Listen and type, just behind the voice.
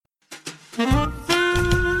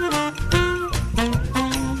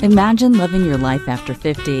Imagine living your life after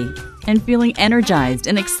 50 and feeling energized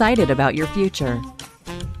and excited about your future.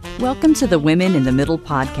 Welcome to the Women in the Middle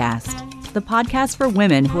podcast, the podcast for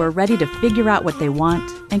women who are ready to figure out what they want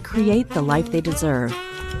and create the life they deserve.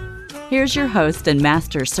 Here's your host and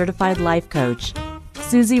master certified life coach,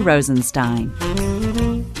 Susie Rosenstein.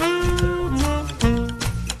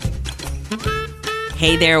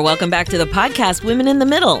 Hey there, welcome back to the podcast, Women in the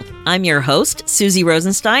Middle. I'm your host, Susie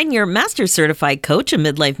Rosenstein, your master certified coach and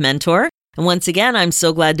midlife mentor. And once again, I'm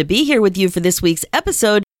so glad to be here with you for this week's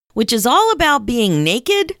episode, which is all about being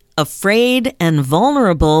naked, afraid, and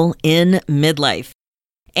vulnerable in midlife.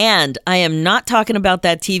 And I am not talking about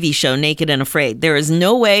that TV show, Naked and Afraid. There is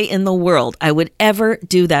no way in the world I would ever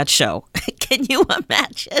do that show. Can you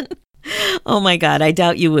imagine? Oh my God, I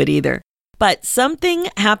doubt you would either. But something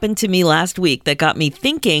happened to me last week that got me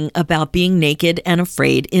thinking about being naked and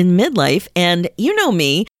afraid in midlife. And you know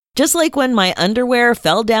me, just like when my underwear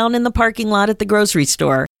fell down in the parking lot at the grocery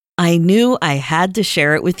store, I knew I had to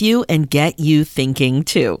share it with you and get you thinking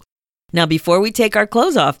too. Now, before we take our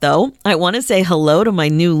clothes off, though, I want to say hello to my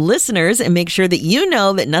new listeners and make sure that you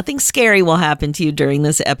know that nothing scary will happen to you during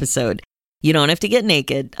this episode. You don't have to get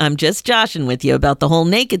naked. I'm just joshing with you about the whole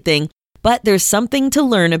naked thing. But there's something to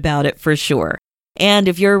learn about it for sure. And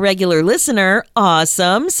if you're a regular listener,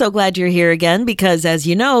 awesome. So glad you're here again because as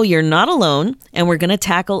you know, you're not alone and we're going to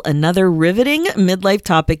tackle another riveting midlife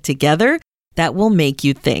topic together that will make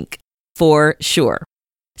you think for sure.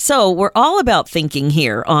 So we're all about thinking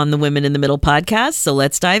here on the Women in the Middle podcast. So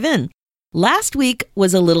let's dive in. Last week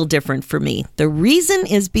was a little different for me. The reason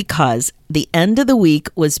is because the end of the week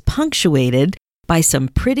was punctuated by some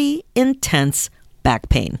pretty intense back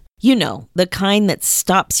pain. You know, the kind that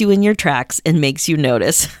stops you in your tracks and makes you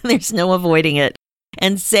notice. There's no avoiding it.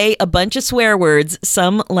 And say a bunch of swear words,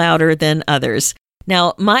 some louder than others.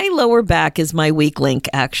 Now, my lower back is my weak link,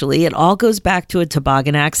 actually. It all goes back to a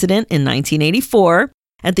toboggan accident in 1984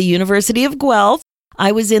 at the University of Guelph.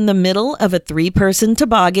 I was in the middle of a 3-person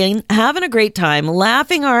toboggan, having a great time,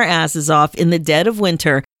 laughing our asses off in the dead of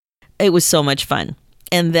winter. It was so much fun.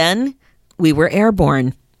 And then we were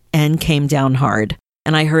airborne and came down hard.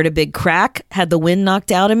 And I heard a big crack, had the wind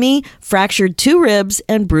knocked out of me, fractured 2 ribs,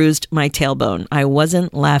 and bruised my tailbone. I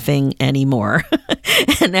wasn't laughing anymore.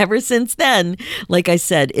 And ever since then, like I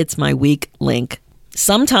said, it's my weak link.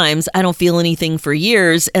 Sometimes I don't feel anything for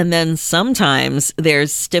years, and then sometimes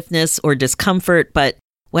there's stiffness or discomfort. But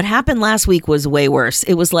what happened last week was way worse.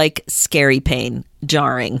 It was like scary pain,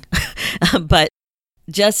 jarring, but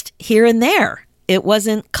just here and there. It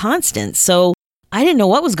wasn't constant. So I didn't know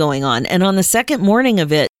what was going on. And on the second morning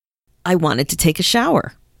of it, I wanted to take a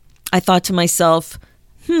shower. I thought to myself,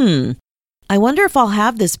 I wonder if I'll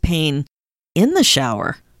have this pain in the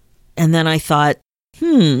shower. And then I thought,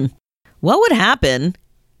 what would happen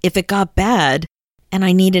if it got bad and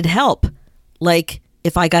I needed help? Like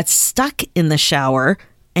if I got stuck in the shower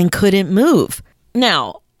and couldn't move.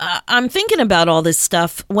 Now, I'm thinking about all this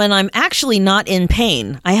stuff when I'm actually not in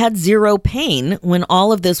pain. I had 0 pain when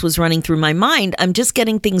all of this was running through my mind. I'm just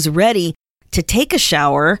getting things ready to take a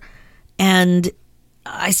shower. And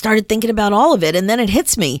I started thinking about all of it. And then it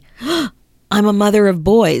hits me. I'm a mother of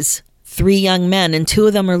boys, 3 young men, and 2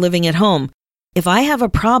 of them are living at home. If I have a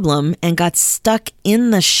problem and got stuck in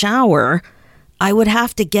the shower, I would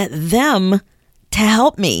have to get them to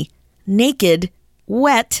help me, naked,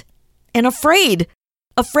 wet, and afraid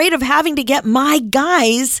of having to get my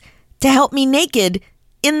guys to help me naked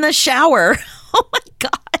in the shower. Oh my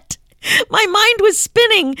God. My mind was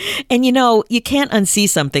spinning. And you know, you can't unsee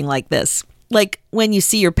something like this. Like when you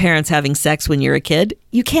see your parents having sex when you're a kid,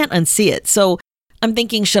 you can't unsee it. So I'm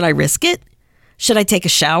thinking, should I risk it? Should I take a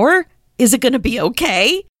shower? Is it going to be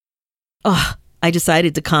okay? Oh, I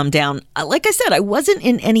decided to calm down. Like I said, I wasn't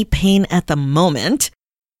in any pain at the moment.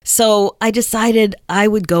 So I decided I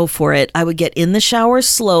would go for it. I would get in the shower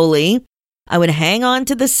slowly. I would hang on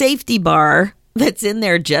to the safety bar that's in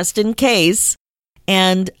there just in case.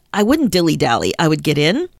 And I wouldn't dilly-dally. I would get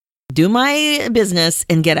in, do my business,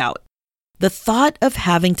 and get out. The thought of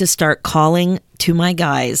having to start calling to my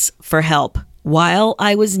guys for help while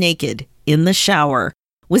I was naked in the shower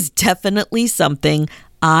was definitely something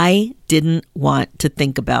I didn't want to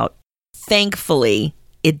think about. Thankfully,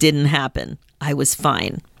 it didn't happen. I was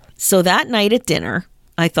fine. So that night at dinner,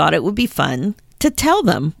 I thought it would be fun to tell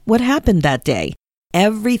them what happened that day.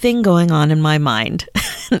 Everything going on in my mind.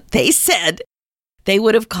 They said they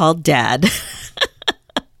would have called Dad.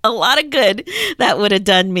 A lot of good that would have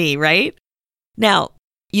done me, right? Now,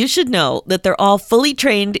 you should know that they're all fully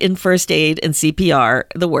trained in first aid and CPR,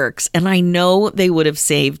 the works, and I know they would have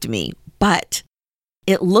saved me. but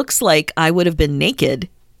it looks like I would have been naked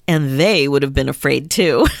and they would have been afraid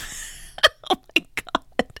too. Oh my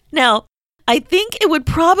God. Now, I think it would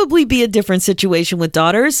probably be a different situation with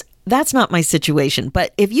daughters. That's not my situation.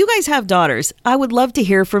 But if you guys have daughters, I would love to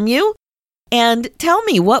hear from you. And tell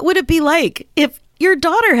me, what would it be like if your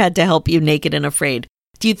daughter had to help you naked and afraid?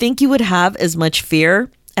 Do you think you would have as much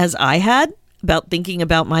fear as I had about thinking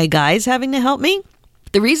about my guys having to help me?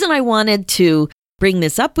 The reason I wanted to bring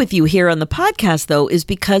this up with you here on the podcast, though, is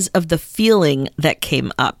because of the feeling that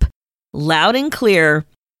came up. Loud and clear,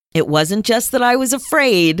 it wasn't just that I was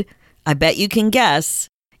afraid. I bet you can guess.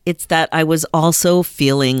 It's that I was also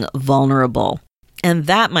feeling vulnerable. And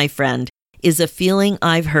that, my friend, is a feeling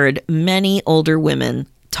I've heard many older women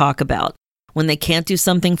talk about when they can't do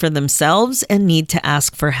something for themselves and need to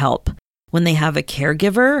ask for help. When they have a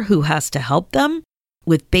caregiver who has to help them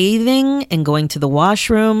with bathing and going to the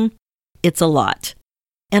washroom, it's a lot.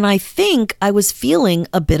 And I think I was feeling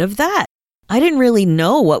a bit of that. I didn't really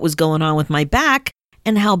know what was going on with my back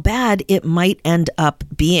and how bad it might end up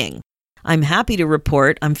being. I'm happy to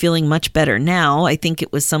report I'm feeling much better now. I think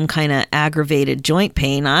it was some kind of aggravated joint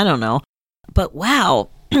pain. I don't know. But wow,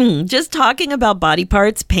 just talking about body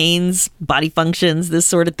parts, pains, body functions, this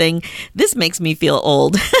sort of thing, this makes me feel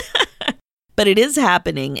old. But it is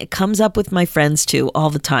happening. It comes up with my friends too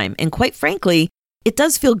all the time. And quite frankly, it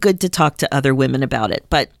does feel good to talk to other women about it.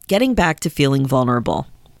 But getting back to feeling vulnerable,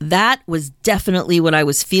 that was definitely what I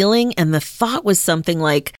was feeling. And the thought was something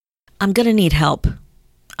like, I'm going to need help.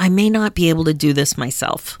 I may not be able to do this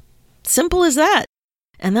myself. Simple as that.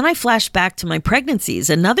 And then I flashed back to my pregnancies,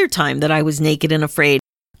 another time that I was naked and afraid.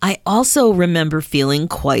 I also remember feeling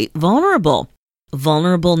quite vulnerable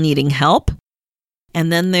needing help.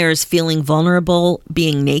 And then there's feeling vulnerable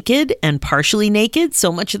being naked and partially naked.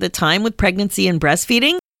 So much of the time with pregnancy and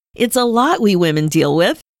breastfeeding, it's a lot we women deal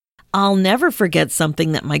with. I'll never forget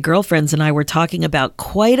something that my girlfriends and I were talking about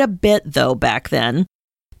quite a bit though back then.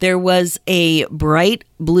 There was a bright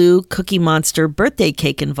blue Cookie Monster birthday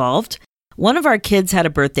cake involved. One of our kids had a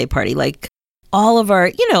birthday party, like all of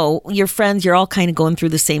our, your friends, you're all kind of going through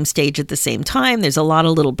the same stage at the same time. There's a lot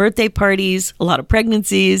of little birthday parties, a lot of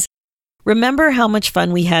pregnancies. Remember how much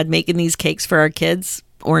fun we had making these cakes for our kids,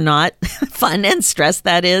 or not? Fun and stress,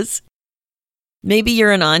 that is. Maybe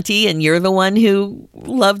you're an auntie and you're the one who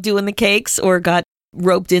loved doing the cakes or got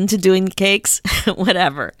roped into doing the cakes,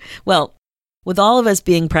 whatever. Well, with all of us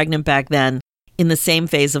being pregnant back then, in the same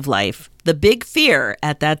phase of life, the big fear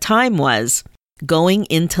at that time was going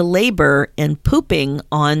into labor and pooping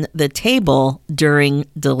on the table during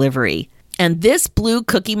delivery. And this blue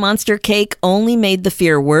Cookie Monster cake only made the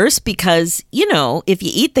fear worse because, if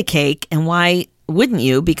you eat the cake, and why wouldn't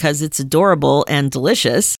you? Because it's adorable and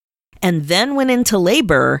delicious, and then went into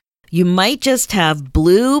labor, you might just have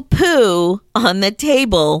blue poo on the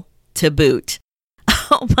table to boot.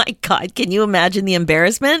 Oh my God, can you imagine the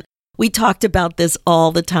embarrassment? We talked about this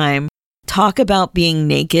all the time. Talk about being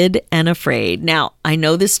naked and afraid. Now, I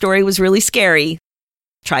know this story was really scary.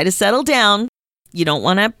 Try to settle down. You don't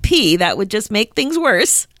want to pee. That would just make things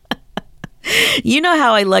worse. You know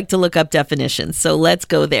how I like to look up definitions, so let's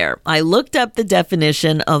go there. I looked up the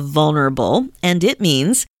definition of vulnerable, and it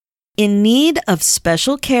means in need of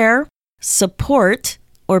special care, support,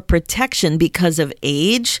 or protection because of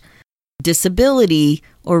age, disability,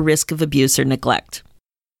 or risk of abuse or neglect.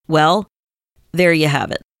 Well, there you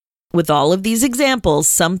have it. With all of these examples,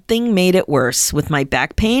 something made it worse. With my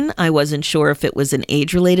back pain, I wasn't sure if it was an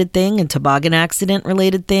age-related thing, a toboggan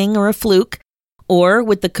accident-related thing, or a fluke, or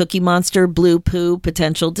with the Cookie Monster blue poo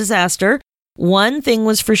potential disaster. One thing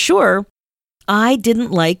was for sure, I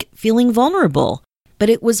didn't like feeling vulnerable, but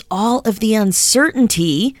it was all of the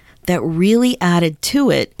uncertainty that really added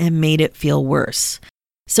to it and made it feel worse.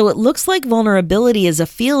 So it looks like vulnerability is a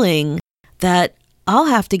feeling that I'll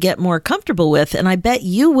have to get more comfortable with, and I bet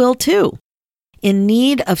you will too. In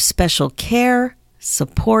need of special care,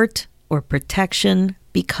 support, or protection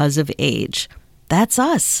because of age. That's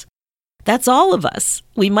us. That's all of us.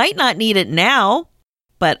 We might not need it now,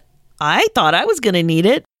 but I thought I was going to need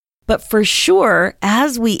it. But for sure,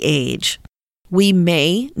 as we age, we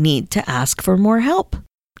may need to ask for more help.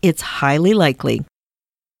 It's highly likely.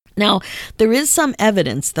 Now, there is some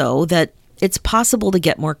evidence, though, that it's possible to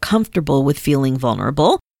get more comfortable with feeling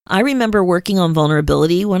vulnerable. I remember working on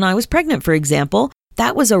vulnerability when I was pregnant, for example.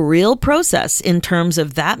 That was a real process in terms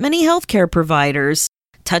of that many healthcare providers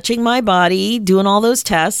touching my body, doing all those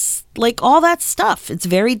tests, like all that stuff. It's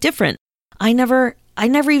very different. I never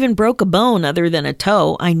even broke a bone other than a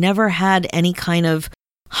toe. I never had any kind of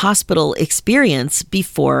hospital experience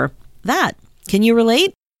before that. Can you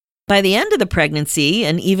relate? By the end of the pregnancy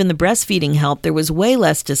and even the breastfeeding help, there was way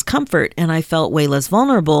less discomfort and I felt way less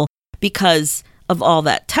vulnerable because of all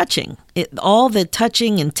that touching. All the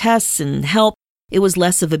touching and tests and help, it was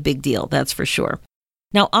less of a big deal, that's for sure.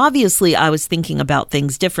 Now, obviously, I was thinking about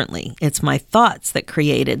things differently. It's my thoughts that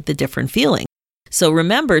created the different feeling. So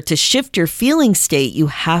remember, to shift your feeling state, you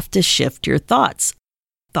have to shift your thoughts.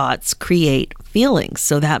 Thoughts create feelings,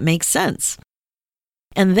 so that makes sense.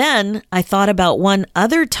 And then I thought about one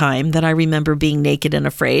other time that I remember being naked and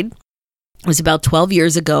afraid. It was about 12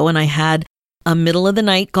 years ago, and I had a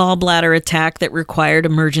middle-of-the-night gallbladder attack that required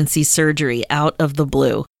emergency surgery out of the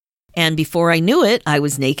blue. And before I knew it, I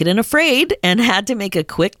was naked and afraid and had to make a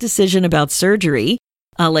quick decision about surgery,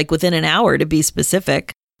 like within an hour to be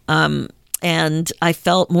specific. And I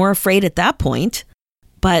felt more afraid at that point.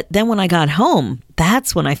 But then when I got home,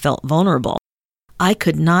 that's when I felt vulnerable. I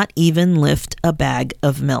could not even lift a bag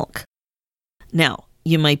of milk. Now,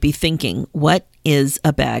 you might be thinking, what is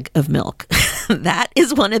a bag of milk? That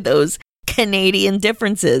is one of those Canadian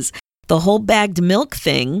differences. The whole bagged milk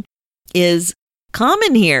thing is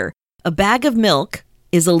common here. A bag of milk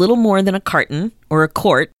is a little more than a carton or a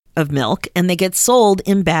quart of milk, and they get sold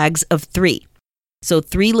in bags of 3. So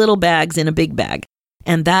 3 little bags in a big bag.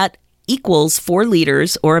 And that equals 4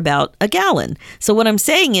 liters or about a gallon. So what I'm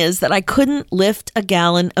saying is that I couldn't lift a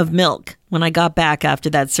gallon of milk when I got back after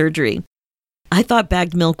that surgery. I thought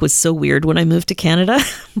bagged milk was so weird when I moved to Canada,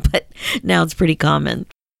 but now it's pretty common.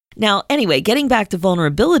 Now, anyway, getting back to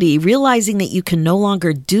vulnerability, realizing that you can no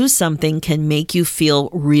longer do something can make you feel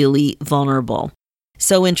really vulnerable.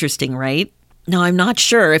 So interesting, right? Now, I'm not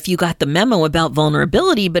sure if you got the memo about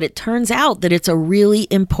vulnerability, but it turns out that it's a really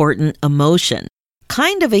important emotion.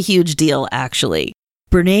 Kind of a huge deal, actually.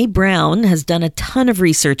 Brené Brown has done a ton of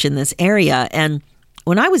research in this area, and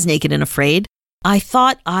when I was naked and afraid, I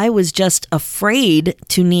thought I was just afraid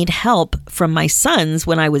to need help from my sons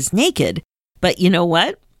when I was naked. But you know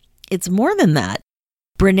what? It's more than that.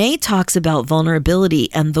 Brené talks about vulnerability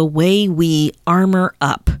and the way we armor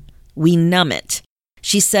up. We numb it.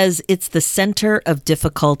 She says it's the center of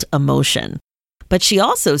difficult emotion. But she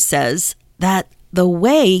also says that the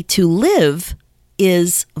way to live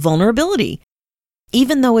is vulnerability,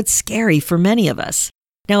 even though it's scary for many of us.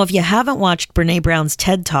 Now, if you haven't watched Brené Brown's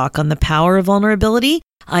TED Talk on the power of vulnerability,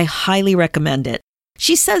 I highly recommend it.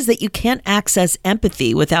 She says that you can't access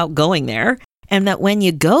empathy without going there, and that when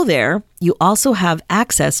you go there, you also have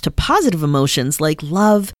access to positive emotions like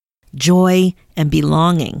love, joy, and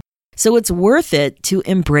belonging. So it's worth it to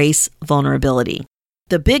embrace vulnerability.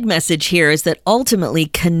 The big message here is that ultimately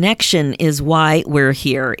connection is why we're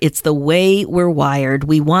here. It's the way we're wired.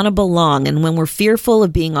 We want to belong. And when we're fearful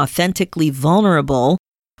of being authentically vulnerable,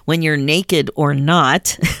 when you're naked or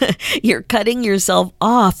not, you're cutting yourself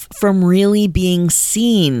off from really being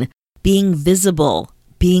seen, being visible,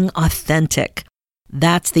 being authentic.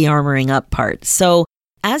 That's the armoring up part. So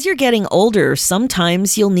as you're getting older,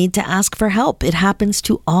 sometimes you'll need to ask for help. It happens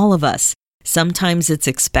to all of us. Sometimes it's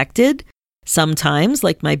expected. Sometimes,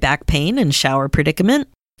 like my back pain and shower predicament,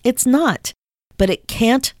 it's not. But it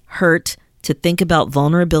can't hurt to think about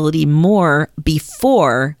vulnerability more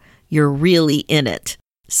before you're really in it.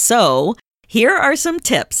 So here are some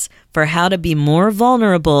tips for how to be more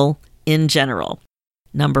vulnerable in general.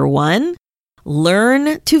 Number 1,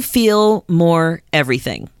 learn to feel more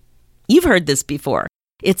everything. You've heard this before.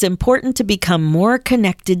 It's important to become more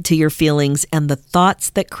connected to your feelings and the thoughts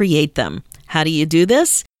that create them. How do you do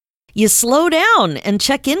this? You slow down and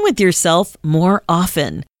check in with yourself more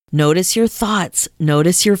often. Notice your thoughts,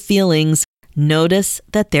 notice your feelings, notice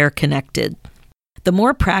that they're connected. The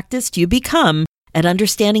more practiced you become at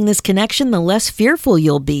understanding this connection, the less fearful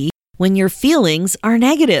you'll be when your feelings are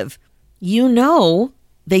negative. You know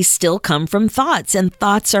they still come from thoughts, and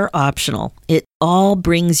thoughts are optional. It all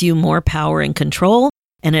brings you more power and control,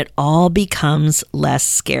 and it all becomes less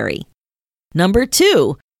scary. Number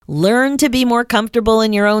 2, learn to be more comfortable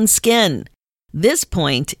in your own skin. This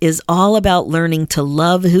point is all about learning to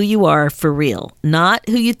love who you are for real, not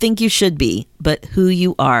who you think you should be, but who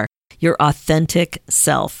you are, your authentic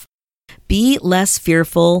self. Be less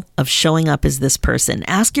fearful of showing up as this person.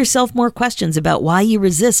 Ask yourself more questions about why you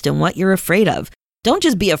resist and what you're afraid of. Don't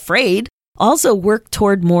just be afraid. Also work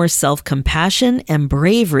toward more self-compassion and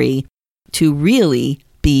bravery to really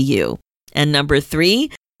be you. And number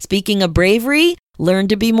 3, speaking of bravery, learn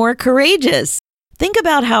to be more courageous. Think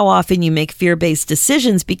about how often you make fear-based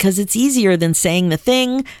decisions because it's easier than saying the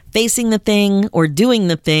thing, facing the thing, or doing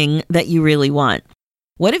the thing that you really want.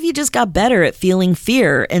 What if you just got better at feeling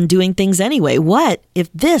fear and doing things anyway? What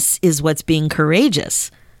if this is what's being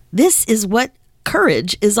courageous? This is what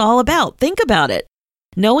courage is all about. Think about it.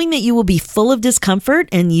 Knowing that you will be full of discomfort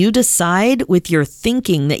and you decide with your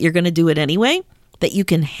thinking that you're going to do it anyway, that you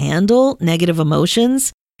can handle negative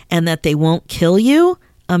emotions and that they won't kill you.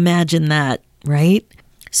 Imagine that, right?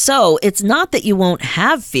 So it's not that you won't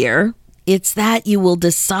have fear. It's that you will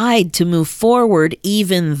decide to move forward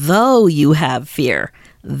even though you have fear.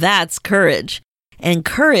 That's courage. And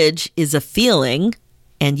courage is a feeling,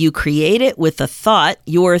 and you create it with a thought,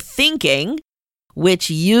 your thinking,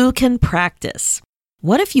 which you can practice.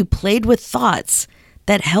 What if you played with thoughts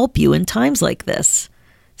that help you in times like this?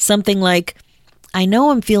 Something like, I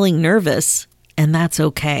know I'm feeling nervous, and that's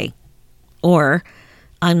okay. Or,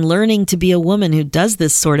 I'm learning to be a woman who does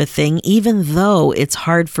this sort of thing, even though it's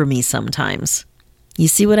hard for me sometimes. You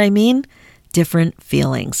see what I mean? Different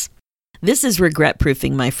feelings. This is regret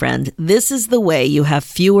proofing, my friend. This is the way you have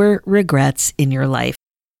fewer regrets in your life.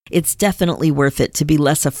 It's definitely worth it to be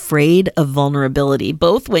less afraid of vulnerability,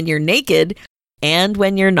 both when you're naked and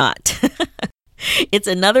when you're not. It's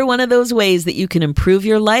another one of those ways that you can improve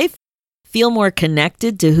your life, feel more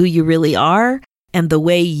connected to who you really are, and the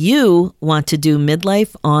way you want to do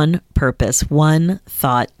midlife on purpose, one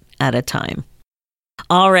thought at a time.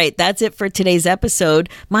 All right, that's it for today's episode.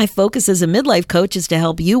 My focus as a midlife coach is to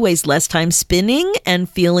help you waste less time spinning and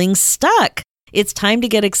feeling stuck. It's time to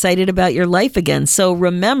get excited about your life again. So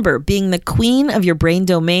remember, being the queen of your brain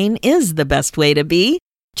domain is the best way to be.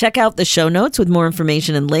 Check out the show notes with more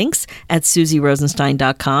information and links at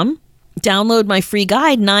SusieRosenstein.com. Download my free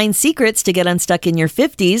guide, 9 Secrets to Get Unstuck in Your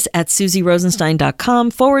 50s at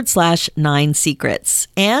SusieRosenstein.com/9 secrets.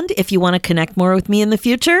 And if you want to connect more with me in the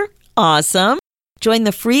future, awesome. Join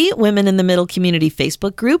the free Women in the Middle community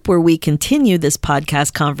Facebook group where we continue this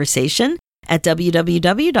podcast conversation at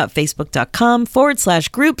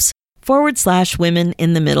www.facebook.com/groups/Women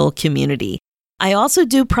in the Middle community. I also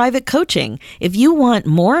do private coaching. If you want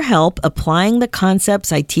more help applying the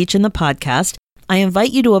concepts I teach in the podcast, I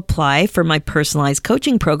invite you to apply for my personalized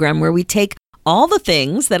coaching program where we take all the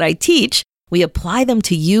things that I teach, we apply them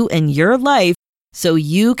to you and your life so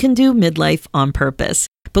you can do midlife on purpose.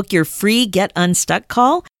 Book your free Get Unstuck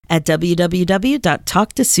call at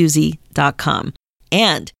www.talktosusie.com.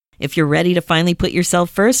 And if you're ready to finally put yourself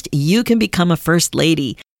first, you can become a first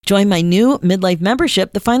lady. Join my new midlife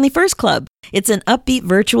membership, the Finally First Club. It's an upbeat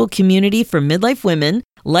virtual community for midlife women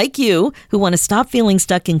like you who want to stop feeling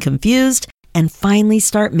stuck and confused and finally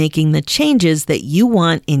start making the changes that you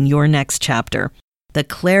want in your next chapter. The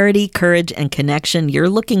clarity, courage, and connection you're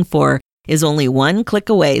looking for is only one click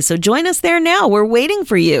away. So join us there now. We're waiting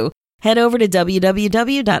for you. Head over to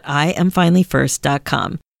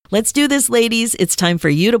www.IamFinallyFirst.com. Let's do this, ladies. It's time for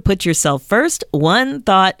you to put yourself first, one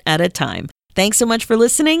thought at a time. Thanks so much for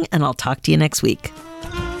listening, and I'll talk to you next week.